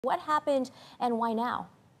What happened and why now?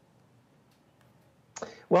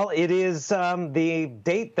 Well, it is the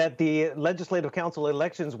date that the Legislative Council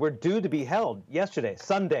elections were due to be held yesterday,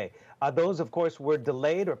 Sunday. Those, of course, were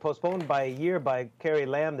delayed or postponed by a year by Carrie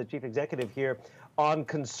Lam, the chief executive here, on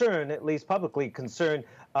concern, at least publicly concern,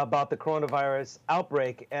 about the coronavirus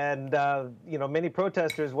outbreak. And, many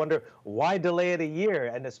protesters wonder why delay it a year,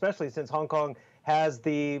 and especially since Hong Kong has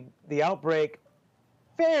the outbreak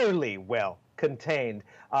fairly well contained.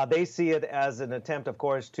 They see it as an attempt, of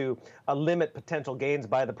course, to limit potential gains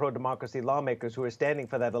by the pro-democracy lawmakers who are standing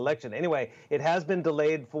for that election. Anyway, it has been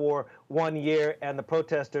delayed for 1 year, and the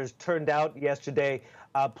protesters turned out yesterday.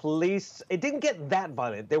 Police, it didn't get that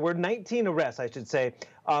violent. There were 19 arrests, I should say,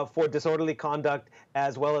 for disorderly conduct,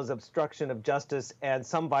 as well as obstruction of justice and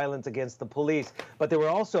some violence against the police. But there were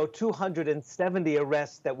also 270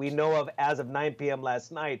 arrests that we know of as of 9 p.m.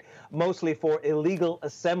 last night, mostly for illegal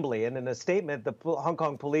assembly. And in a statement, the Hong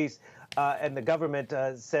Kong police and the government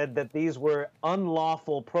said that these were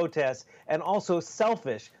unlawful protests and also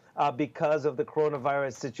selfish. Because of the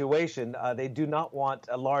coronavirus situation. They do not want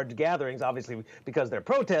large gatherings, obviously, because they're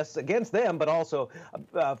protests against them, but also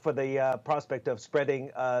for the prospect of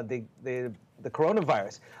spreading the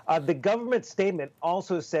coronavirus. The government statement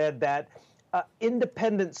also said that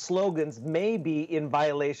independent slogans may be in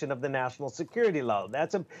violation of the national security law.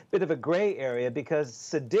 That's a bit of a gray area because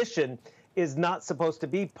sedition is not supposed to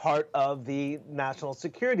be part of the national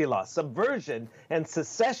security law. Subversion and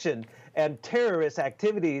secession and terrorist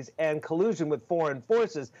activities and collusion with foreign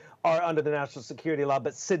forces are under the national security law.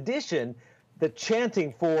 But sedition, the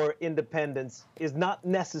chanting for independence, is not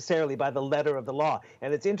necessarily by the letter of the law.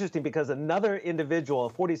 And it's interesting because another individual, a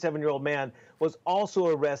 47-year-old man, was also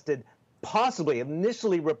arrested, possibly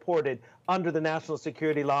initially reported under the national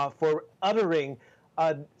security law for uttering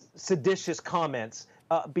seditious comments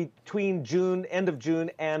between end of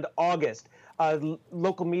June and August.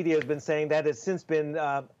 Local media has been saying that has since been,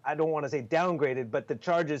 I don't want to say downgraded, but the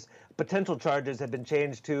potential charges have been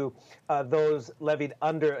changed to those levied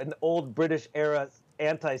under an old British-era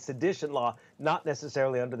anti-sedition law, not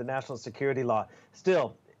necessarily under the national security law.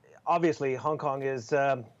 Still, obviously, Hong Kong is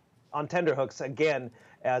on tenterhooks again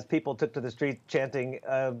as people took to the street chanting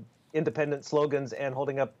independent slogans and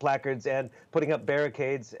holding up placards and putting up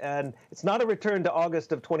barricades. And it's not a return to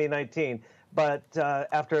August of 2019, but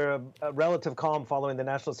after a relative calm following the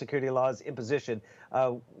national security law's imposition,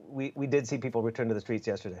 we did see people return to the streets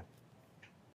yesterday.